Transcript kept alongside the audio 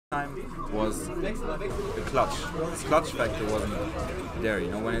time was the clutch. His clutch factor wasn't there, you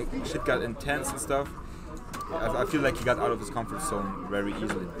know, when shit got intense and stuff. I feel like he got out of his comfort zone very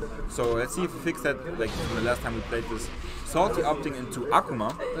easily. So let's see if we fix that, like from the last time we played this. Salty opting into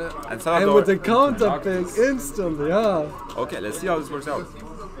Akuma and CellaDor. And with the counter pick instantly, yeah. Okay, let's see how this works out.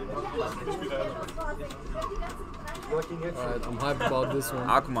 Alright, I'm hyped about this one.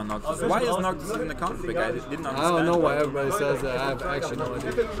 Akuma Noctis. Why is Noctis in the counter pick? I didn't understand. I don't know why everybody says that. I have actually no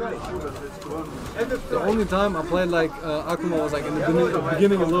idea. The only time I played like Akuma was like in the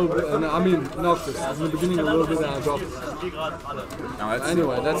beginning a little bit, I mean Noctis. In the beginning a little bit and I dropped it.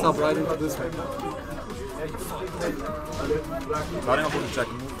 Anyway, let's hop right into this one. Starting off with the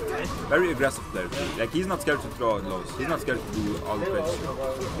Tekken move. Very aggressive player. Like he's not scared to throw out lows. He's not scared to do all the tricks.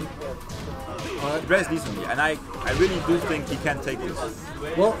 He plays decently, and I really do think he can take this.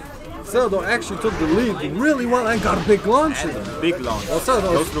 Well, CellaDor actually took the lead really well and got a big launch. Big launch. Well,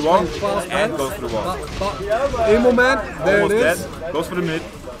 goes to the wall and goes to the wall. Emo man, there almost it is. Dead. Goes for the mid.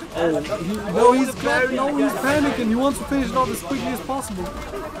 Oh, he's panicking. He wants to finish it off as quickly as possible.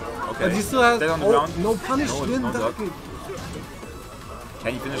 Okay. And he still has no punish. He didn't duck it.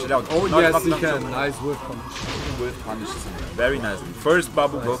 Can he finish it out? Oh yes, he can. Nice whiff punish. Whiff punish. Very nicely. First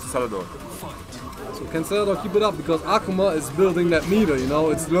bubble goes to CellaDor. So can CellaDor keep it up because Akuma is building that meter, you know,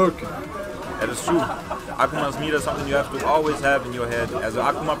 it's lurking. That is true. Akuma's meter is something you have to always have in your head as an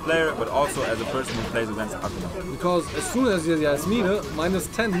Akuma player, but also as a person who plays against Akuma. Because as soon as he has meter, minus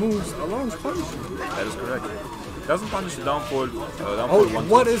 10 moves alone is punishing. That is correct. Doesn't punish the downfall.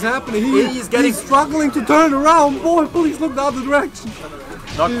 What is happening? He's struggling to turn around. Boy, please look the other direction.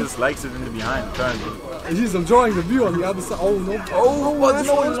 Noctis likes it in the behind, currently. He's enjoying the view on the other side. Oh no. What's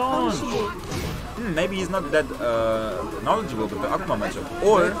going on? Maybe he's not that knowledgeable with the Akuma matchup.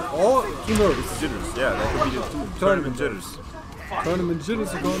 Or too nervous. Jitters. Yeah, that could be the two. Tournament jitters. Tournament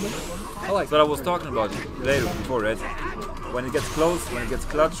jitters are going there. I like that. I was talking about later before, right? When it gets close, when it gets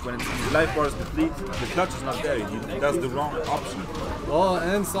clutch, when his life bar is complete, the clutch is not there. He does the wrong option. Oh,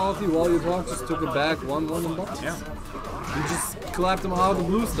 and Salty, while you talk, just took it back 1-1 in box. Yeah. You just clapped him out of the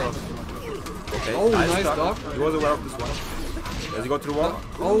blue stuff. Okay. Oh, nice dog. He was aware of this one. Does he go through the wall?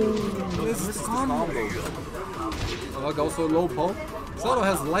 Misses the combo. Oh, goes so low poke. CellaDor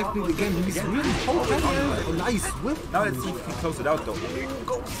has life lead again. He's really poking. A nice whip. Now let's see if he can close it out though.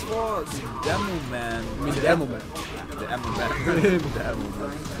 Go for the demo man. I mean the demo man. The demo man. The demo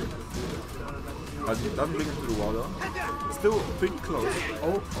man. But it doesn't bring him to the wall though. Still pretty close.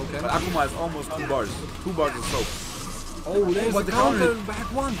 Oh, okay. But Akuma is almost 2 bars. 2 bars of soap. Oh, there's the counter.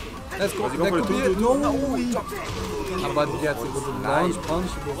 Back one. Let's go. That could be it. No. How about he gets it with the launch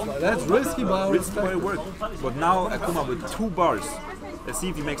punch? That's risky, but I would expect it work. But now Akuma with 2 bars. Let's see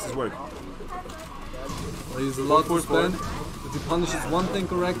if he makes this work. Well, he's a lot to spend. If he punishes one thing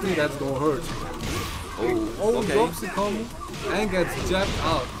correctly, that's gonna hurt. Okay. Drops the combo and gets jabbed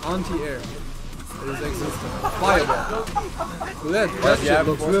out anti-air. It is existing. Fireball. So that shit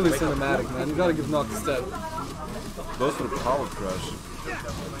looks really cinematic, man. You gotta give Noctis that. Goes for the power crush.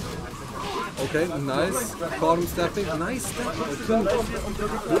 Okay, nice. Caught him stepping. Nice step. Couldn't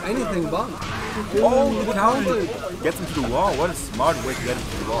do anything but. The counter. Gets him to the wall. What a smart way to get him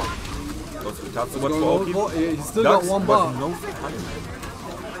to the wall. Goes for the top. He's still got 1 bar. No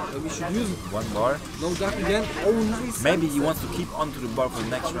Maybe we should use it. 1 bar. No duck again. Oh, nice. Maybe he wants to keep onto the bar for the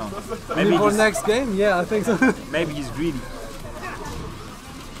next round. Maybe for the next game? Yeah, I think so. Maybe he's greedy.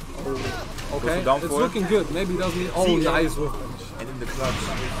 Okay, it's looking good. Maybe he doesn't need. Oh, nice whip. And in the clutch,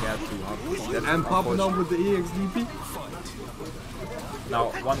 and popping up with the EXDP. Now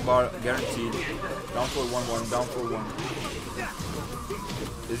 1 bar guaranteed. Down for 1-1. Down for 1.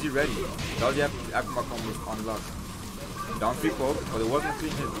 Is he ready? Does he have Akuma combos unlocked? Down 3 poke, but it wasn't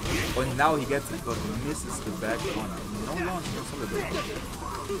clean hit. But now he gets it, but he misses the back one. No launch for CellaDor.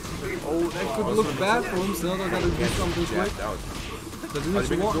 Oh, that could look bad for him. CellaDor gotta do something quick. Does he reach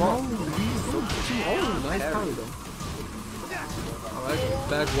the wall? No, he's so cheap. Oh, nice parry though. Alright,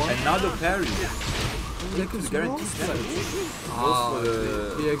 back 1. Another parry. That is guaranteed.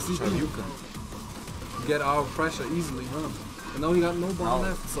 The EXDP. Get out of pressure easily, huh? And now he got no ball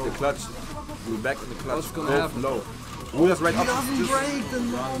left, so the clutch. We're back in the clutch. What's gonna happen? Low. Ooh, that's right. He doesn't break the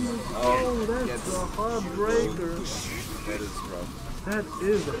normal. Oh, that's a heartbreaker. That is rough. That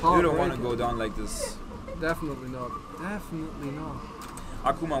is a heartbreaker. You don't want to go down like this. Definitely not. Definitely not.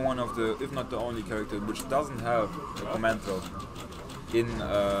 Akuma, one of the, if not the only character, which doesn't have a command throw.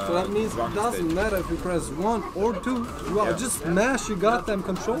 So that means it doesn't matter if you press 1 or 2. Well, just smash your goddamn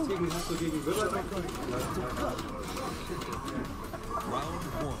control.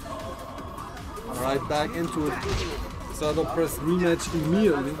 Alright, back into it. CellaDor pressed rematch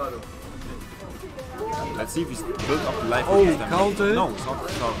immediately. Let's see if he's built up the life. Oh, this time. counter hit? No, it's not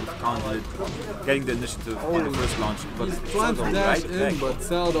counter hit. Getting the initiative on the first launch. But He's trying to dash in, back. but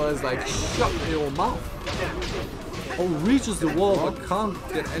CellaDor is like, shut your mouth. Oh, reaches the wall, but can't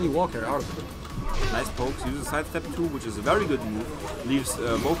get any walk carry out of it. Nice pokes, uses sidestep 2, which is a very good move. Leaves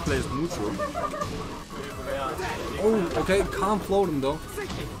both players neutral. Oh, okay, can't float him though.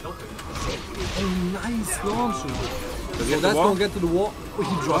 Oh, nice launcher. So that's gonna get to the wall. Oh,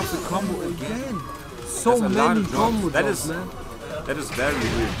 he drops the combo again. So many combo drops, man. That is very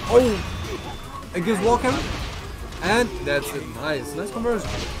weird. Oh, it gives wall carry. And that's it. Nice conversion.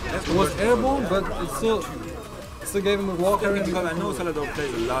 It was airborne, but it still gave him a wall carry. Because I know CellaDor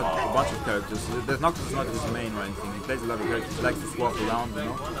plays a bunch of characters. The Noctis is not his main or anything. He plays a lot of characters. He likes to swap around, you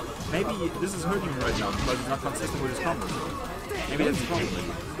know. Maybe this is hurting him right now because he's not consistent with his combos. Maybe that's the problem.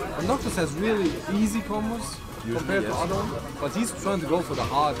 And Noctis has really easy combos compared to other ones, but he's trying to go for the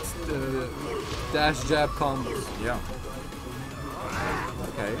hard dash jab combos. Yeah.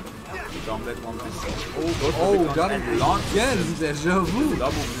 Okay. Down that one. Oh, got him again. Deja vu.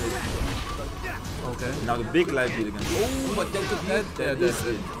 Double move. Okay. Now the big life lead again. Oh, but that is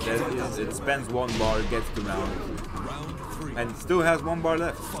it. It spends 1 bar, gets the round. And still has 1 bar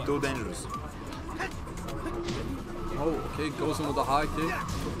left. Still dangerous. Oh, okay. Goes in with a high kick.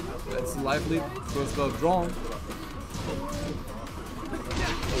 That's the life lead. First got drawn.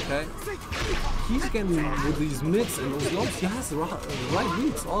 Okay. He's getting with these mids and those lows. He has the right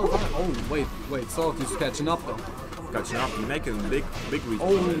reads all the time. Oh, wait. Salty's catching up though. Catching up. You make a big read.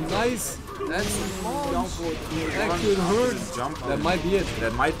 Oh, nice. That's that could hurt. That might be it.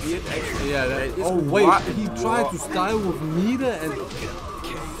 That might be it, actually. Yeah, oh, wait. He tried to style with meter and...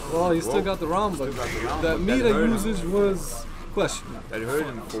 Well, he still got the round, but the meter usage was questionable. That hurt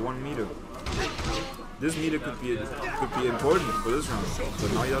him for 1 meter. This meter could be important for this round,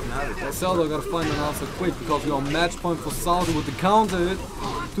 but now he doesn't have it. Well, CellaDor gotta find an answer quick because we're on match point for Salty with the counter hit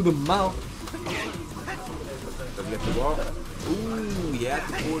to the mouth. Does he get the wall? Ooh, he had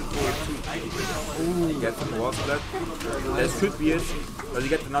the forward too. Ooh, he gets some wall splat. That should be it. Does he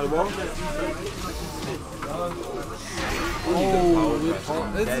get another wall?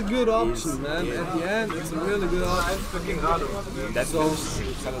 Oh, it's a good option, man. At the end, it's a really good option. That's so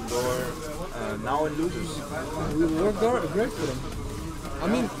CellaDor now in losers. We worked great for them. I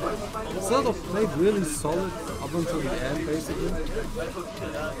mean, CellaDor played really solid up until the end, basically.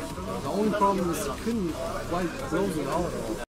 The only problem is he couldn't quite close it out.